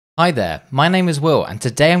Hi there, my name is Will, and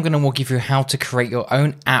today I'm going to walk you through how to create your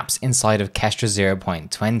own apps inside of Kestra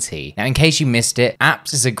 0.20. Now, in case you missed it,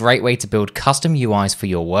 apps is a great way to build custom UIs for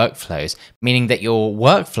your workflows, meaning that your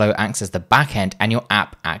workflow acts as the backend and your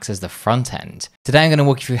app acts as the front end. Today I'm going to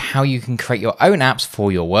walk you through how you can create your own apps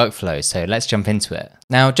for your workflow, so let's jump into it.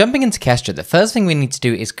 Now, jumping into Kestra, the first thing we need to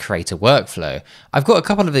do is create a workflow. I've got a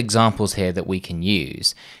couple of examples here that we can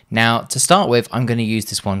use. Now, to start with, I'm going to use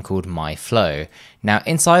this one called My Flow. Now,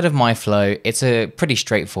 inside of My Flow, it's a pretty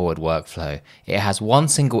straightforward workflow. It has one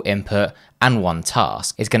single input and one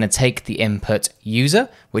task. It's going to take the input user,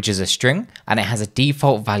 which is a string, and it has a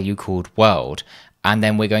default value called world. And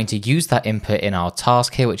then we're going to use that input in our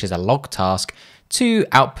task here, which is a log task, to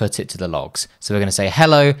output it to the logs. So we're going to say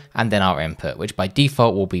hello and then our input, which by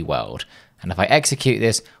default will be world. And if I execute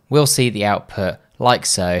this, we'll see the output like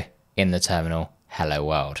so in the terminal, hello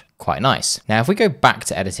world. Quite nice. Now, if we go back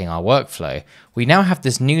to editing our workflow, we now have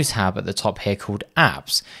this new tab at the top here called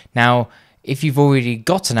apps. Now, if you've already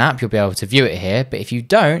got an app, you'll be able to view it here, but if you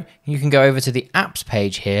don't, you can go over to the apps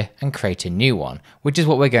page here and create a new one, which is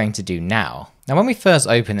what we're going to do now. Now, when we first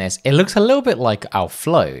open this, it looks a little bit like our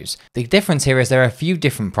flows. The difference here is there are a few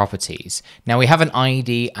different properties. Now, we have an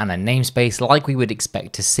ID and a namespace like we would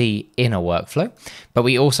expect to see in a workflow, but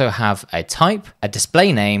we also have a type, a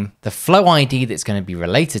display name, the flow ID that's going to be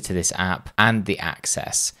related to this app, and the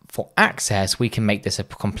access. For access, we can make this a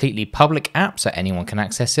completely public app so anyone can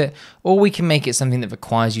access it, or we can make it something that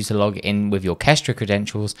requires you to log in with your Kestra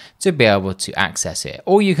credentials to be able to access it,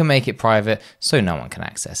 or you can make it private so no one can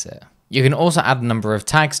access it. You can also add a number of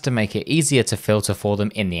tags to make it easier to filter for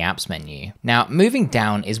them in the apps menu. Now, moving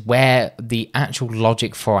down is where the actual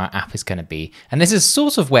logic for our app is going to be, and this is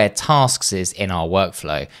sort of where tasks is in our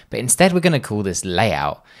workflow, but instead we're going to call this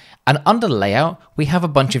layout. And under layout, we have a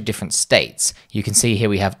bunch of different states. You can see here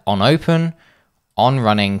we have on open, on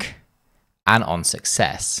running, and on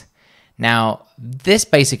success. Now, this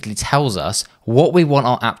basically tells us what we want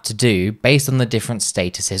our app to do based on the different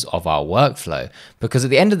statuses of our workflow. Because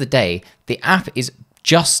at the end of the day, the app is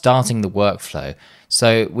just starting the workflow.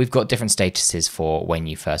 So we've got different statuses for when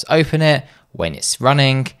you first open it, when it's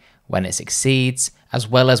running, when it succeeds, as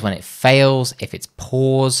well as when it fails, if it's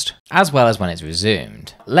paused, as well as when it's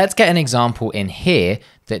resumed. Let's get an example in here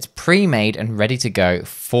that's pre-made and ready to go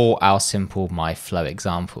for our simple My Flow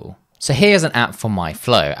example. So here's an app for My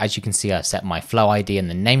Flow. As you can see, I've set my flow ID and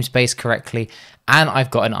the namespace correctly, and I've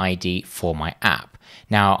got an ID for my app.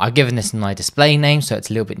 Now, I've given this my display name, so it's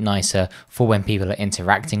a little bit nicer for when people are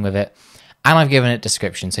interacting with it. And I've given it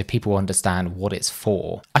description so people understand what it's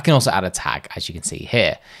for. I can also add a tag, as you can see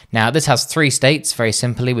here. Now, this has three states. Very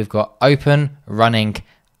simply, we've got open, running,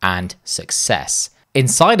 and success.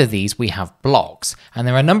 Inside of these, we have blocks, and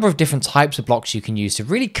there are a number of different types of blocks you can use to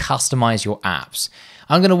really customize your apps.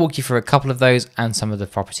 I'm going to walk you through a couple of those and some of the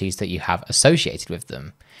properties that you have associated with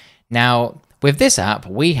them. Now, with this app,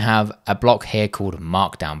 we have a block here called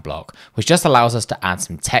markdown block, which just allows us to add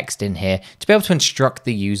some text in here to be able to instruct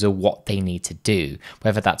the user what they need to do,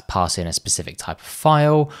 whether that's pass in a specific type of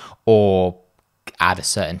file or add a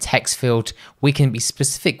certain text field. We can be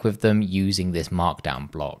specific with them using this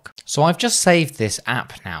markdown block. So I've just saved this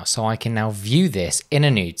app now, so I can now view this in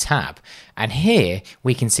a new tab. And here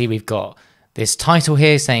we can see we've got this title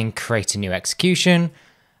here saying create a new execution,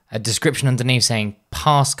 a description underneath saying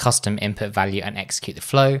pass custom input value and execute the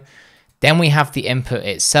flow. Then we have the input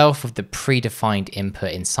itself with the predefined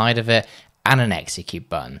input inside of it and an execute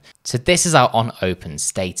button. So this is our on open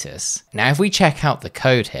status. Now, if we check out the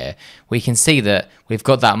code here, we can see that we've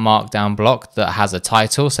got that markdown block that has a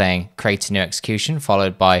title saying create a new execution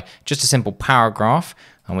followed by just a simple paragraph.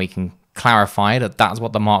 And we can clarify that that's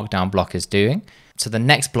what the markdown block is doing. So the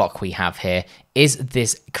next block we have here is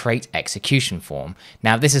this create execution form.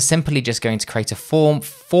 Now, this is simply just going to create a form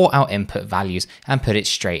for our input values and put it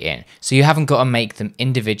straight in. So you haven't got to make them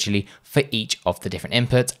individually for each of the different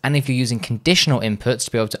inputs. And if you're using conditional inputs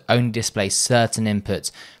to be able to only display certain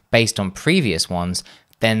inputs based on previous ones,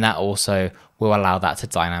 then that also will allow that to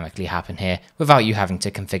dynamically happen here without you having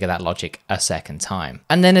to configure that logic a second time.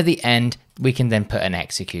 And then at the end, we can then put an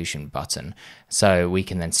execution button. So we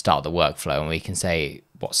can then start the workflow and we can say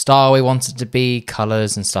what style we want it to be,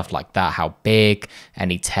 colors and stuff like that, how big,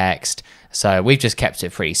 any text. So we've just kept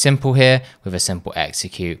it pretty simple here with a simple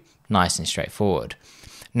execute, nice and straightforward.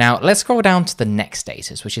 Now let's scroll down to the next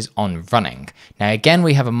status, which is on running. Now again,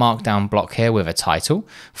 we have a markdown block here with a title,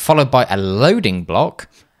 followed by a loading block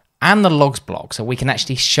and the logs block. So we can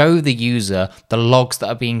actually show the user the logs that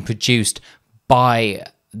are being produced by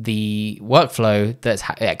the workflow that's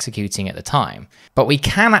executing at the time. But we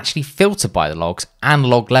can actually filter by the logs and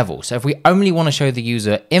log level. So if we only want to show the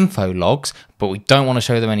user info logs, but we don't want to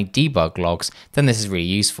show them any debug logs, then this is really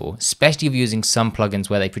useful, especially if you're using some plugins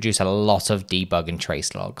where they produce a lot of debug and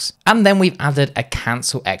trace logs. And then we've added a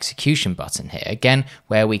cancel execution button here, again,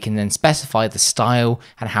 where we can then specify the style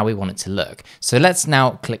and how we want it to look. So let's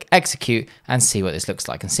now click execute and see what this looks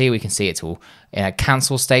like. And we can see it's all in a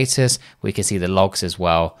cancel status. We can see the logs as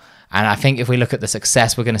well. And I think if we look at the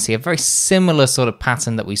success, we're going to see a very similar sort of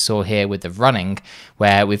pattern that we saw here with the running,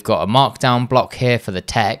 where we've got a markdown block here for the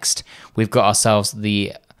text. We've got ourselves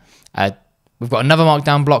we've got another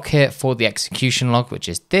markdown block here for the execution log, which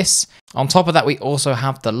is this. On top of that, we also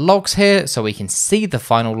have the logs here, so we can see the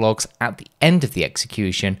final logs at the end of the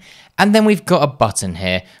execution. And then we've got a button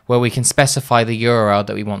here where we can specify the URL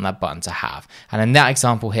that we want that button to have. And in that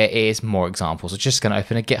example here is more examples. We're just going to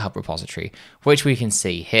open a GitHub repository, which we can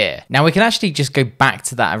see here. Now we can actually just go back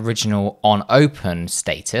to that original on open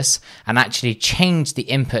status and actually change the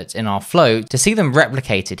inputs in our flow to see them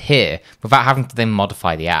replicated here without having to then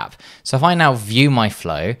modify the app. So if I now view my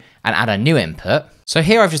flow and add a new input, so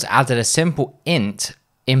here I've just added a simple int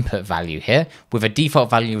input value here with a default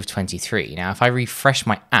value of 23. Now, if I refresh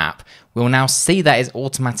my app, we'll now see that is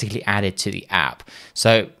automatically added to the app.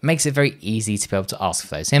 So it makes it very easy to be able to ask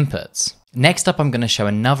for those inputs. Next up, I'm going to show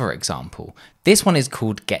another example. This one is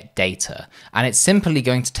called get data, and it's simply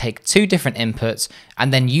going to take two different inputs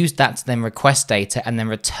and then use that to then request data and then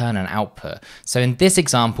return an output. So in this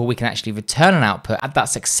example, we can actually return an output at that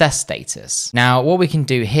success status. Now, what we can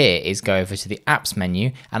do here is go over to the apps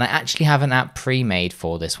menu, and I actually have an app pre-made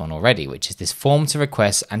for this one already, which is this form to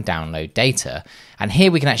request and download data. And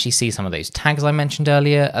here we can actually see some of those tags I mentioned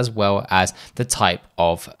earlier, as well as the type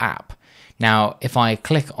of app. Now, if I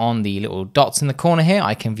click on the little dots in the corner here,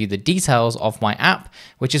 I can view the details of my app,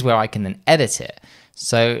 which is where I can then edit it.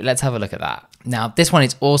 So let's have a look at that. Now, this one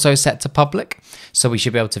is also set to public, so we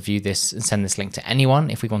should be able to view this and send this link to anyone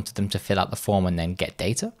if we wanted them to fill out the form and then get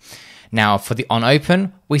data. Now, for the on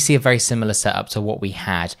open, we see a very similar setup to what we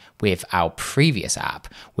had with our previous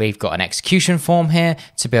app. We've got an execution form here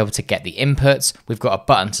to be able to get the inputs. We've got a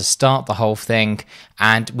button to start the whole thing,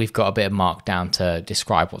 and we've got a bit of markdown to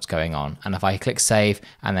describe what's going on. And if I click save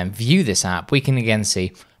and then view this app, we can again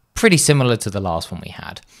see pretty similar to the last one we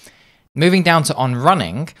had. Moving down to on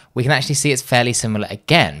running, we can actually see it's fairly similar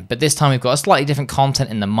again, but this time we've got a slightly different content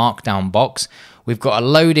in the markdown box. We've got a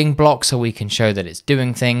loading block so we can show that it's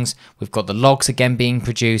doing things. We've got the logs again being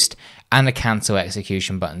produced and a cancel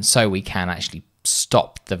execution button so we can actually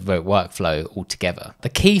stop the workflow altogether. The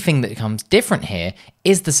key thing that becomes different here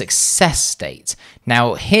is the success state.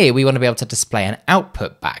 Now here we want to be able to display an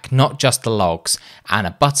output back, not just the logs and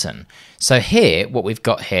a button. So here what we've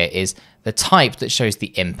got here is the type that shows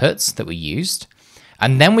the inputs that we used.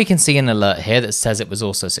 And then we can see an alert here that says it was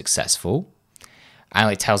also successful.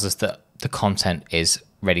 And it tells us that the content is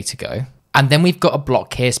ready to go. And then we've got a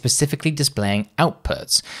block here specifically displaying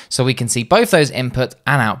outputs. So we can see both those inputs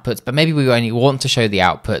and outputs, but maybe we only want to show the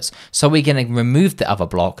outputs. So we're going to remove the other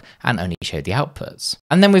block and only show the outputs.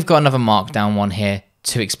 And then we've got another markdown one here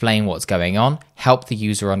to explain what's going on, help the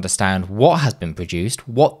user understand what has been produced,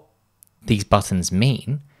 what these buttons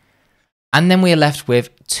mean. And then we are left with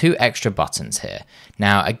two extra buttons here.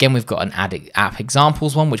 Now, again, we've got an add app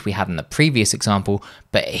examples one, which we had in the previous example,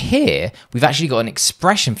 but here we've actually got an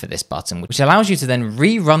expression for this button, which allows you to then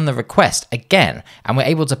rerun the request again, and we're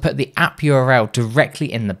able to put the app URL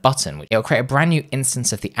directly in the button. It'll create a brand new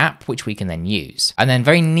instance of the app, which we can then use. And then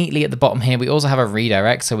very neatly at the bottom here, we also have a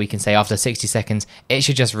redirect, so we can say after 60 seconds, it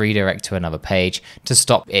should just redirect to another page to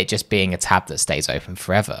stop it just being a tab that stays open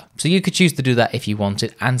forever. So you could choose to do that if you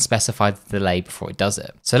wanted and specify the delay before it does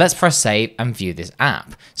it. So let's press save and view this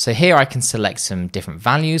app. So here I can select some different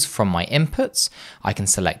values from my inputs. I can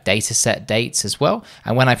select dataset dates as well.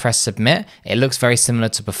 And when I press submit, it looks very similar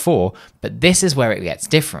to before, but this is where it gets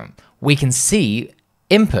different. We can see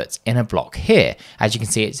inputs in a block here. As you can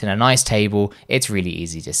see, it's in a nice table. It's really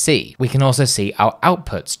easy to see. We can also see our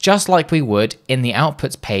outputs, just like we would in the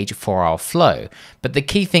outputs page for our flow. But the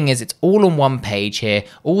key thing is it's all on one page here.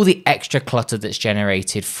 All the extra clutter that's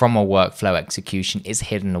generated from a workflow execution is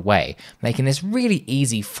hidden away, making this really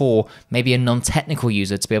easy for maybe a non-technical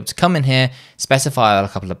user to be able to come in here, specify a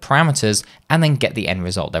couple of parameters, and then get the end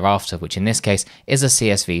result thereafter, which in this case is a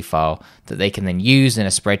CSV file that they can then use in a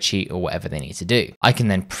spreadsheet or whatever they need to do. I can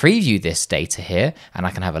then preview this data here and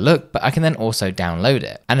I can have a look, but I can then also download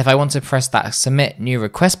it. And if I want to press that submit new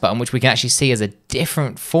request button, which we can actually see as a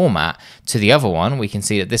different format to the other one, we can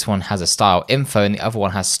see that this one has a style info and the other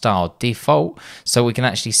one has style default. So we can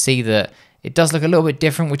actually see that It does look a little bit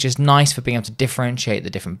different, which is nice for being able to differentiate the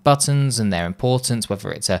different buttons and their importance,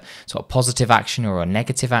 whether it's a sort of positive action or a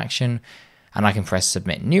negative action. And I can press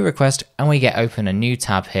submit new request and we get open a new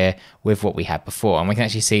tab here with what we had before. And we can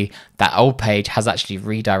actually see that old page has actually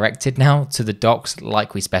redirected now to the docs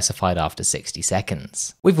like we specified after 60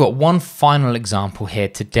 seconds. We've got one final example here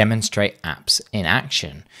to demonstrate apps in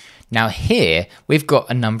action. Now here, we've got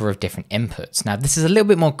a number of different inputs. Now this is a little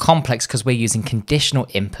bit more complex because we're using conditional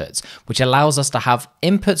inputs, which allows us to have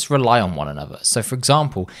inputs rely on one another. So for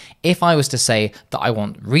example, if I was to say that I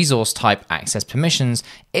want resource type access permissions,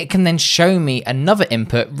 it can then show me another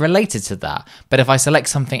input related to that. But if I select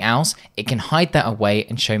something else, it can hide that away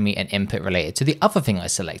and show me an input related to the other thing I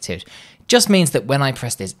selected. Just means that when I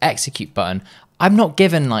press this execute button, I'm not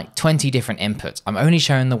given like 20 different inputs. I'm only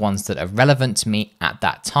showing the ones that are relevant to me at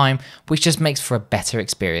that time, which just makes for a better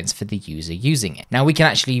experience for the user using it. Now we can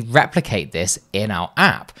actually replicate this in our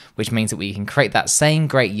app, which means that we can create that same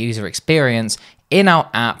great user experience in our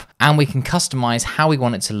app, and we can customize how we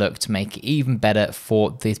want it to look to make it even better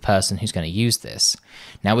for the person who's going to use this.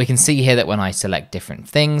 Now we can see here that when I select different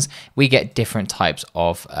things, we get different types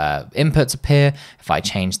of inputs appear. If I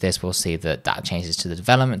change this, we'll see that that changes to the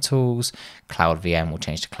development tools. Cloud VM will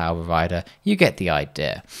change to cloud provider. You get the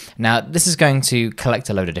idea. Now this is going to collect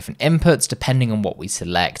a load of different inputs depending on what we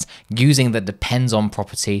select, using the depends on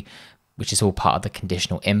property, which is all part of the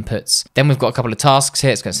conditional inputs. Then we've got a couple of tasks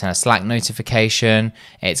here. It's going to send a Slack notification.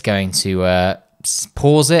 It's going to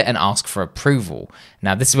pause it and ask for approval.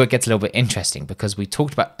 Now this is where it gets a little bit interesting because we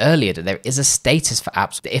talked about earlier that there is a status for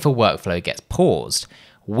apps that if a workflow gets paused.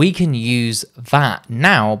 We can use that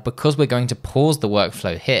now because we're going to pause the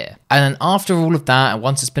workflow here. And then after all of that, and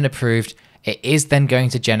once it's been approved, it is then going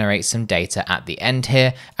to generate some data at the end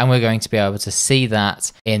here, and we're going to be able to see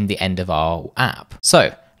that in the end of our app.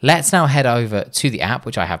 So let's now head over to the app,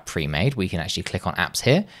 which I have pre-made. We can actually click on apps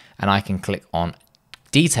here, and I can click on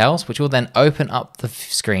details, which will then open up the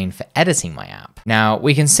screen for editing my app. Now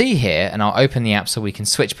we can see here, and I'll open the app so we can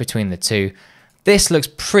switch between the two. This looks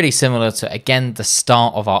pretty similar to, again, the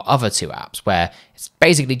start of our other two apps, where it's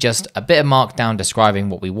basically just a bit of markdown describing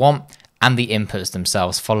what we want and the inputs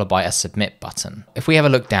themselves, followed by a submit button. If we have a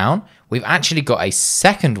look down, we've actually got a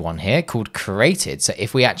second one here called created. So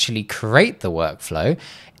if we actually create the workflow,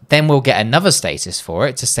 then we'll get another status for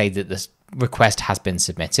it to say that this request has been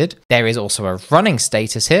submitted. There is also a running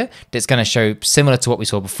status here that's going to show similar to what we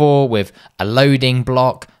saw before with a loading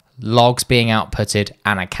block, logs being outputted,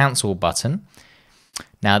 and a cancel button.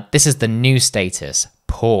 Now, this is the new status,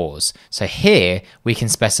 pause. So here we can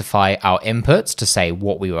specify our inputs to say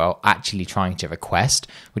what we were actually trying to request,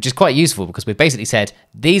 which is quite useful because we basically said,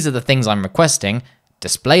 these are the things I'm requesting,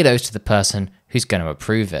 display those to the person who's going to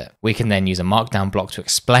approve it. We can then use a markdown block to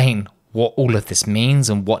explain what all of this means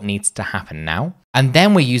and what needs to happen now. And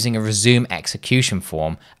then we're using a resume execution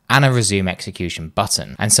form and a resume execution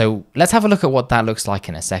button. And so let's have a look at what that looks like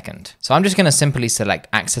in a second. So I'm just going to simply select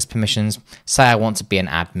access permissions, say I want to be an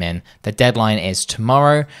admin. The deadline is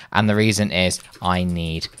tomorrow, and the reason is I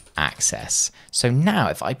need access. So now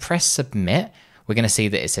if I press submit, we're going to see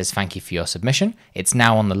that it says thank you for your submission. It's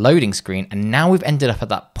now on the loading screen, and now we've ended up at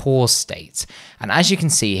that pause state. And as you can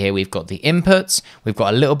see here, we've got the inputs, we've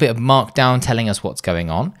got a little bit of markdown telling us what's going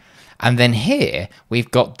on. And then here we've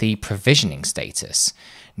got the provisioning status.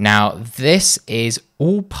 Now this is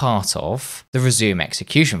all part of the resume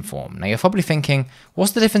execution form. Now you're probably thinking,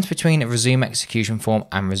 what's the difference between a resume execution form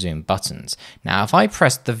and resume buttons? Now if I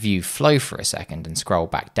press the view flow for a second and scroll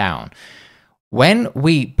back down, when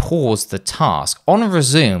we pause the task on a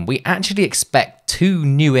resume, we actually expect two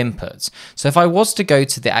new inputs. So if I was to go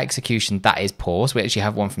to the execution that is paused, we actually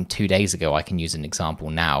have one from 2 days ago, I can use an example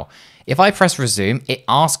now. If I press resume, it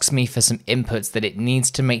asks me for some inputs that it needs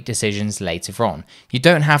to make decisions later on. You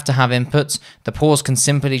don't have to have inputs. The pause can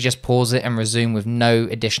simply just pause it and resume with no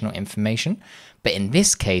additional information. But in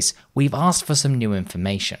this case, we've asked for some new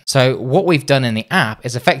information. So what we've done in the app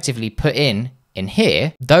is effectively put in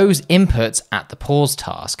here those inputs at the pause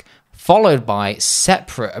task, followed by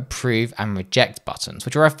separate approve and reject buttons,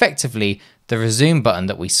 which are effectively the resume button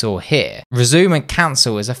that we saw here. Resume and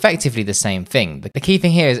cancel is effectively the same thing. The key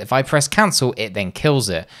thing here is if I press cancel, it then kills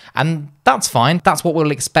it. And that's fine. That's what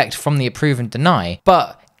we'll expect from the approve and deny.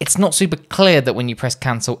 But it's not super clear that when you press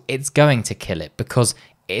cancel, it's going to kill it because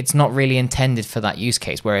it's not really intended for that use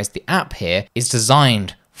case. Whereas the app here is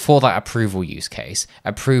designed for that approval use case,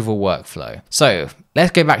 approval workflow. So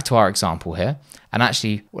let's go back to our example here. And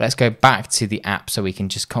actually, let's go back to the app so we can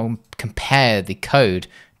just compare the code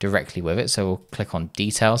directly with it. So we'll click on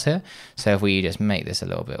details here. So if we just make this a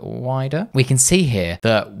little bit wider, we can see here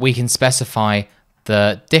that we can specify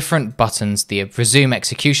the different buttons, the resume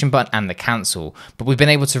execution button and the cancel, but we've been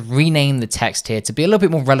able to rename the text here to be a little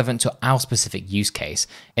bit more relevant to our specific use case.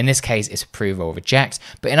 In this case, it's approve or reject,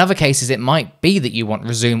 but in other cases, it might be that you want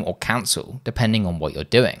resume or cancel, depending on what you're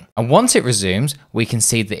doing. And once it resumes, we can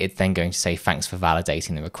see that it's then going to say thanks for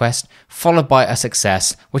validating the request, followed by a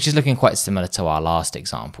success, which is looking quite similar to our last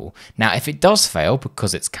example. Now, if it does fail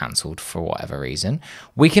because it's cancelled for whatever reason,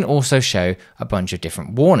 we can also show a bunch of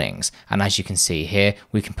different warnings. And as you can see here,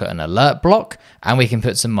 we can put an alert block and we can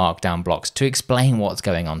put some markdown blocks to explain what's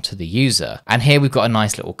going on to the user. And here we've got a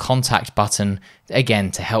nice little contact button,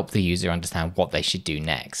 again, to help the user understand what they should do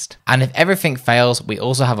next. And if everything fails, we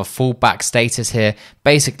also have a fallback status here,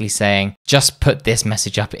 basically saying just put this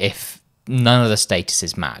message up if none of the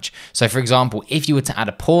statuses match. So for example, if you were to add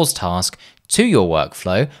a pause task to your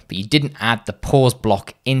workflow, but you didn't add the pause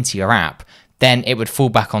block into your app, then it would fall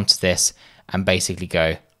back onto this and basically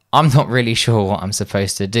go, I'm not really sure what I'm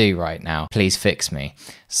supposed to do right now. Please fix me,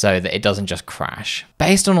 so that it doesn't just crash.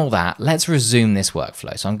 Based on all that, let's resume this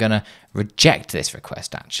workflow. So I'm going to reject this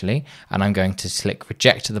request actually, and I'm going to click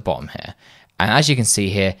reject to the bottom here. And as you can see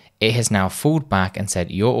here, it has now falled back and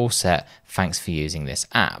said, you're all set. Thanks for using this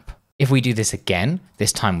app. If we do this again,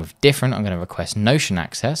 this time with different, I'm going to request Notion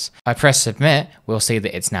access. If I press submit, we'll see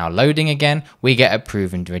that it's now loading again. We get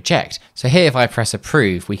approve and reject. So here, if I press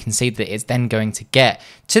approve, we can see that it's then going to get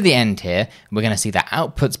to the end here. We're going to see the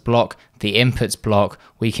outputs block, the inputs block.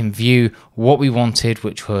 We can view what we wanted,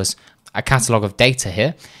 which was a catalog of data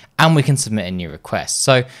here, and we can submit a new request.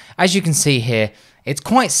 So as you can see here, it's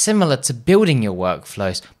quite similar to building your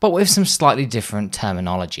workflows, but with some slightly different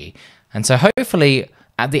terminology. And so hopefully,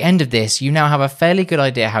 at the end of this, you now have a fairly good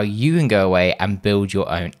idea how you can go away and build your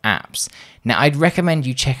own apps. Now, I'd recommend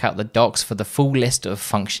you check out the docs for the full list of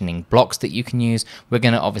functioning blocks that you can use. We're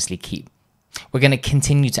going to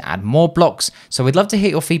continue to add more blocks. So we'd love to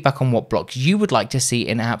hear your feedback on what blocks you would like to see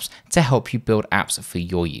in apps to help you build apps for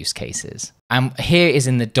your use cases. And here is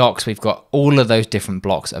in the docs, we've got all of those different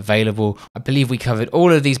blocks available. I believe we covered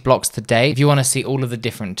all of these blocks today. If you want to see all of the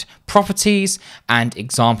different properties and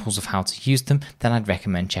examples of how to use them, then I'd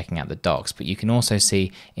recommend checking out the docs. But you can also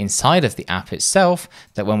see inside of the app itself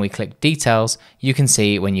that when we click details, you can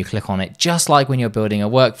see when you click on it, just like when you're building a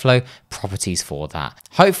workflow, properties for that.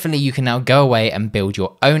 Hopefully you can now go away and build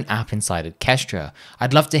your own app inside of Kestra.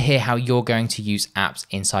 I'd love to hear how you're going to use apps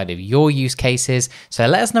inside of your use cases. So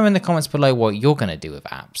let us know in the comments below what you're going to do with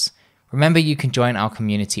apps. Remember, you can join our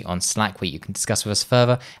community on Slack where you can discuss with us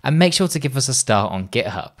further, and make sure to give us a star on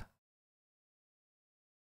GitHub.